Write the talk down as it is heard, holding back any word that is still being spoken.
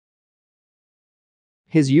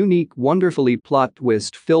His unique, wonderfully plot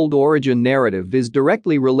twist-filled origin narrative is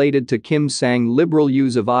directly related to Kim Sang liberal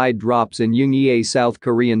use of eye drops in Jung E, a South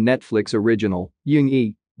Korean Netflix original. Jung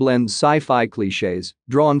E blends sci-fi cliches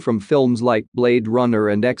drawn from films like Blade Runner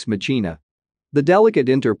and Ex Machina. The delicate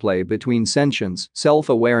interplay between sentience,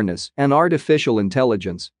 self-awareness, and artificial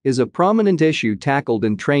intelligence is a prominent issue tackled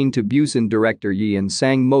in Train to Busan director Yeon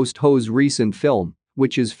Sang-Mo's recent film,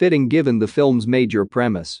 which is fitting given the film's major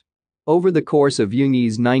premise. Over the course of Jung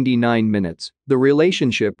E's 99 minutes, the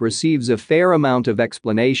relationship receives a fair amount of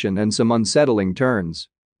explanation and some unsettling turns.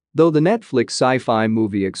 Though the Netflix sci-fi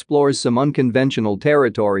movie explores some unconventional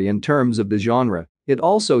territory in terms of the genre, it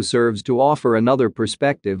also serves to offer another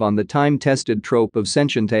perspective on the time-tested trope of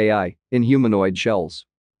sentient AI in humanoid shells.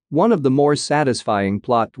 One of the more satisfying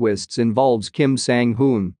plot twists involves Kim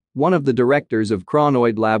Sang-Woon, one of the directors of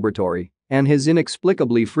Kronoid Laboratory, and his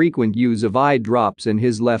inexplicably frequent use of eye drops in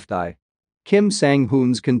his left eye. Kim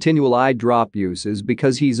Sang-Woon's continual eye drop use is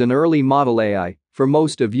because he's an early model AI. For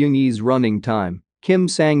most of Jung E's running time, Kim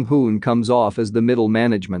Sang-Woon comes off as the middle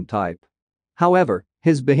management type. However,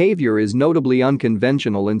 his behavior is notably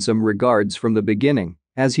unconventional in some regards from the beginning,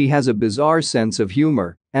 as he has a bizarre sense of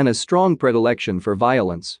humor and a strong predilection for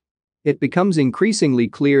violence. It becomes increasingly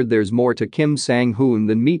clear there's more to Kim Sang-Woon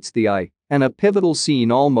than meets the eye, and a pivotal scene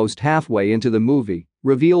almost halfway into the movie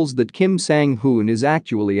reveals that Kim Sang-Woon is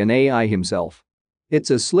actually an AI himself. It's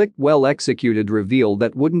a slick, well-executed reveal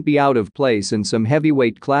that wouldn't be out of place in some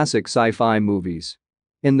heavyweight classic sci-fi movies.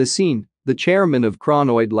 In the scene, the chairman of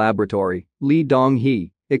Kronoid Laboratory, Lee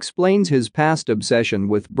Dong-hee, explains his past obsession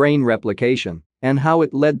with brain replication and how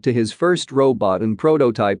it led to his first robot and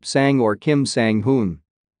prototype Sang or Kim Sang-Woon.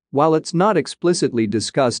 While it's not explicitly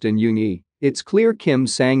discussed in Jung E, it's clear Kim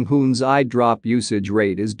Sang-Woon's eye drop usage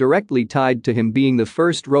rate is directly tied to him being the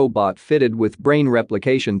first robot fitted with brain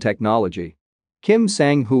replication technology. Kim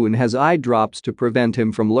Sang-Woon has eye drops to prevent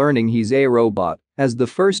him from learning he's a robot. As the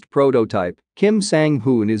first prototype, Kim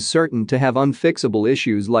Sang-Woon is certain to have unfixable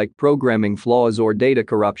issues like programming flaws or data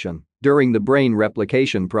corruption during the brain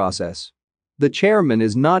replication process. The chairman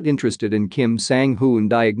is not interested in Kim Sang-Woon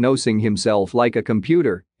diagnosing himself like a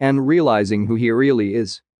computer and realizing who he really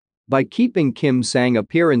is. By keeping Kim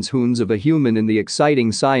Sang-Woon's of a human in the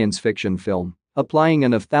exciting science fiction film, applying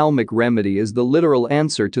an ophthalmic remedy is the literal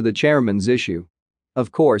answer to the chairman's issue.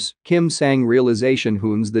 Of course, Kim Sang realization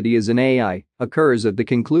that he is an AI occurs at the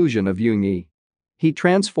conclusion of Jung E. He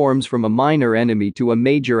transforms from a minor enemy to a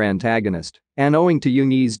major antagonist, and owing to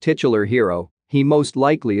Jung E's titular hero, he most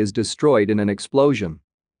likely is destroyed in an explosion.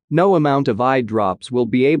 No amount of eye drops will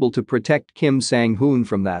be able to protect Kim Sang-Woon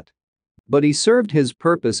from that. But he served his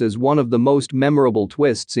purpose as one of the most memorable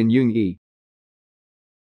twists in Jung E.